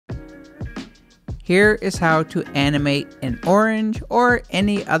Here is how to animate an orange or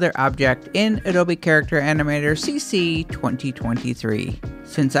any other object in Adobe Character Animator CC 2023.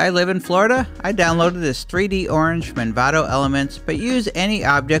 Since I live in Florida, I downloaded this 3D orange from Envato Elements, but use any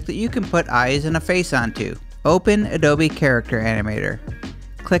object that you can put eyes and a face onto. Open Adobe Character Animator.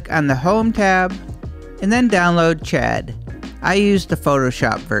 Click on the Home tab, and then download Chad. I use the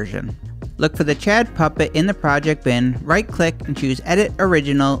Photoshop version. Look for the Chad puppet in the project bin, right-click and choose Edit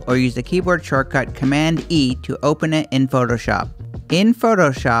Original, or use the keyboard shortcut Command-E to open it in Photoshop. In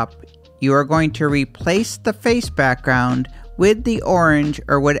Photoshop, you are going to replace the face background with the orange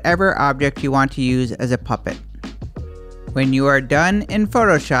or whatever object you want to use as a puppet. When you are done in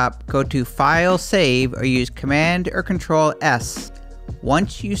Photoshop, go to File, Save, or use Command or Ctrl S.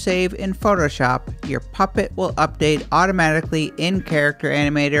 Once you save in Photoshop, your puppet will update automatically in Character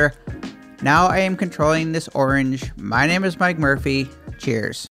Animator. Now I am controlling this orange. My name is Mike Murphy. Cheers.